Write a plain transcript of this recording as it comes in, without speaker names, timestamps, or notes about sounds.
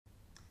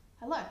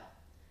Hello,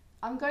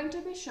 I'm going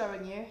to be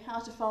showing you how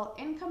to file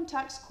income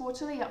tax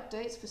quarterly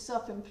updates for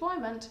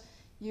self-employment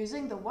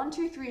using the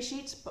 123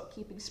 Sheets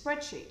bookkeeping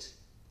spreadsheet.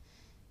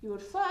 You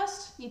would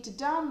first need to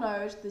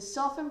download the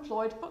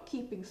self-employed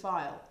bookkeeping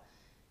file.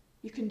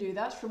 You can do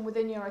that from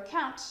within your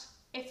account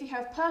if you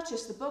have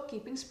purchased the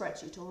bookkeeping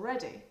spreadsheet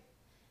already.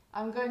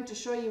 I'm going to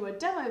show you a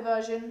demo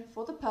version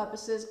for the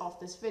purposes of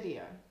this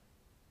video.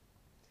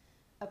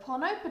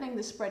 Upon opening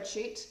the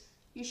spreadsheet,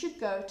 you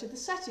should go to the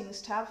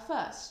Settings tab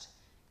first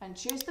and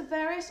choose the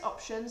various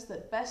options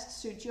that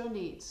best suit your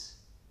needs.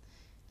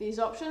 These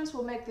options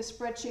will make the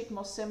spreadsheet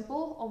more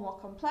simple or more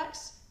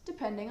complex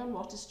depending on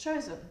what is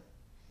chosen.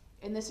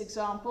 In this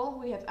example,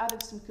 we have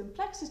added some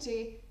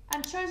complexity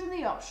and chosen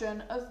the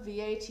option of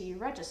VAT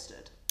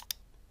registered.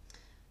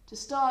 To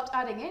start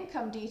adding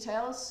income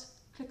details,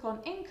 click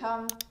on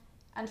Income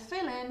and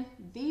fill in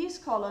these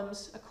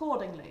columns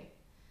accordingly.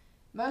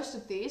 Most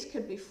of these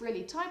can be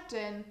freely typed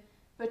in,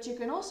 but you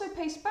can also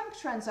paste bank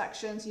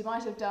transactions you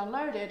might have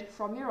downloaded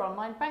from your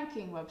online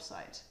banking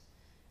website.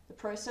 The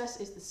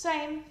process is the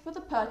same for the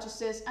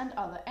Purchases and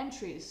Other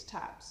Entries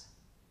tabs.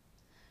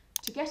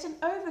 To get an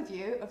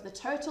overview of the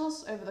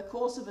totals over the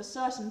course of a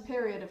certain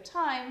period of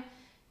time,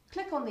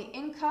 click on the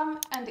Income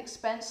and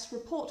Expense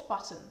Report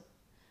button.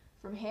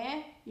 From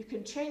here, you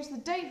can change the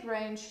date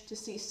range to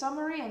see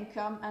summary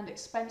income and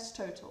expense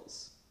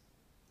totals.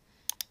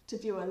 To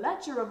view a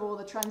ledger of all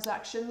the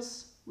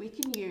transactions, we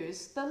can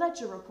use the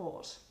Ledger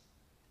Report.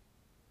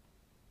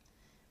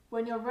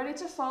 When you're ready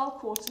to file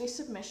quarterly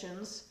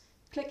submissions,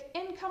 click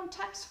Income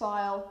Tax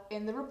File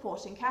in the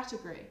Reporting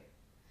category.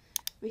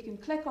 We can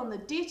click on the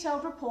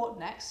Detailed Report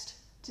next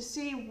to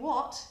see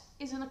what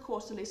is in a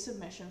quarterly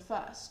submission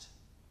first.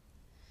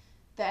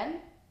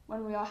 Then,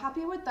 when we are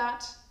happy with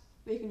that,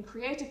 we can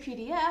create a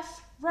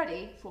PDF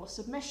ready for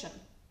submission.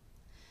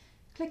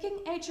 Clicking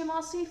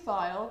HMRC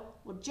File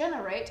will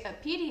generate a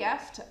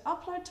PDF to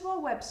upload to our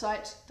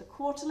website the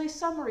quarterly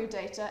summary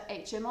data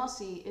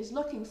HMRC is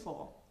looking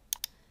for.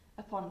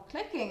 Upon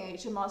clicking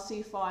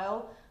HMRC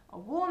File, a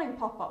warning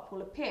pop-up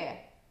will appear,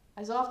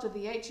 as after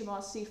the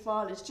HMRC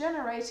file is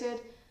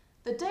generated,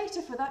 the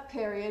data for that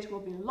period will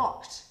be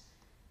locked,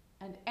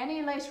 and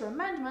any later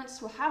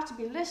amendments will have to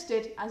be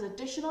listed as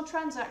additional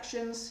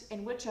transactions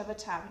in whichever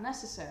tab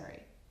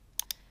necessary.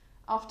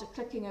 After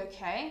clicking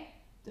OK,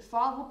 the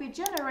file will be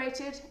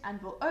generated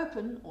and will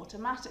open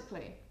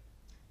automatically.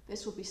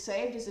 This will be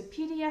saved as a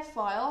PDF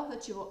file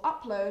that you will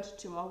upload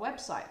to our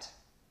website.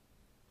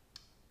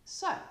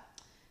 So,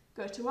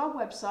 go to our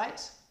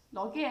website,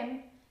 log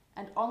in,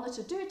 and on the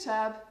To Do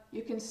tab,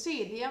 you can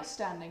see the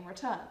outstanding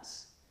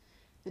returns.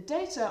 The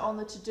data on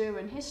the To Do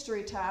and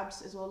History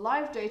tabs is all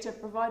live data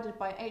provided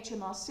by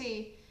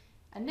HMRC,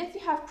 and if you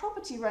have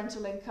property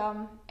rental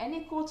income,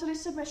 any quarterly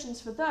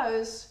submissions for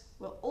those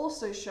will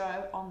also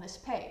show on this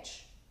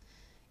page.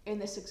 In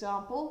this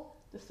example,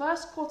 the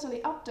first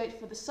quarterly update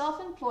for the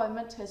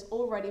self-employment has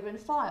already been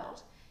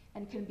filed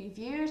and can be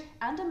viewed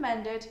and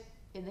amended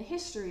in the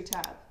History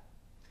tab.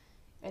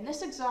 In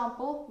this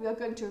example, we are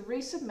going to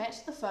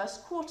resubmit the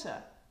first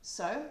quarter,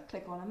 so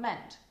click on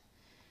Amend.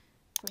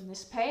 From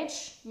this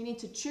page, you need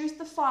to choose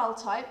the file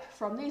type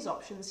from these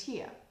options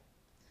here.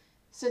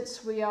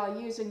 Since we are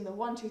using the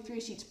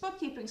 123 Sheets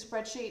bookkeeping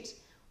spreadsheet,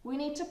 we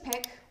need to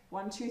pick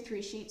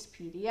 123 Sheets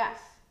PDF.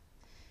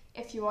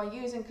 If you are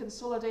using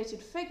consolidated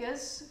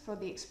figures for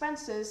the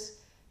expenses,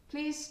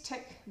 please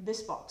tick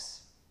this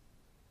box.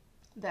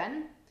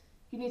 Then,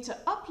 you need to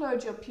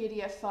upload your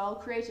PDF file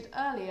created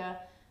earlier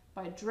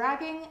by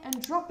dragging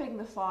and dropping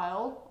the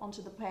file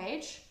onto the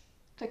page,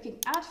 clicking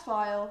Add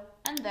File,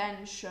 and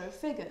then Show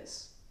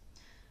Figures.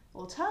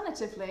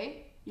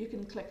 Alternatively, you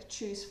can click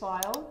Choose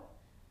File,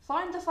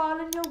 find the file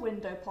in your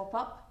window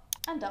pop-up,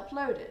 and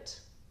upload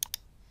it.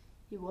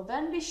 You will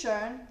then be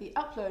shown the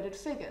uploaded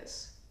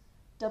figures.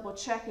 Double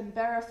check and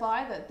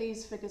verify that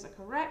these figures are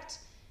correct,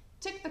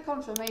 tick the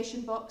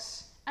confirmation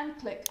box, and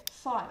click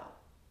File.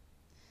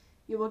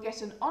 You will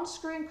get an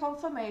on-screen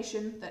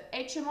confirmation that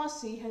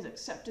HMRC has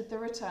accepted the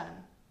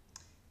return.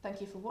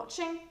 Thank you for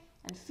watching,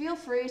 and feel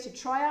free to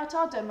try out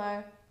our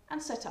demo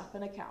and set up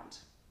an account.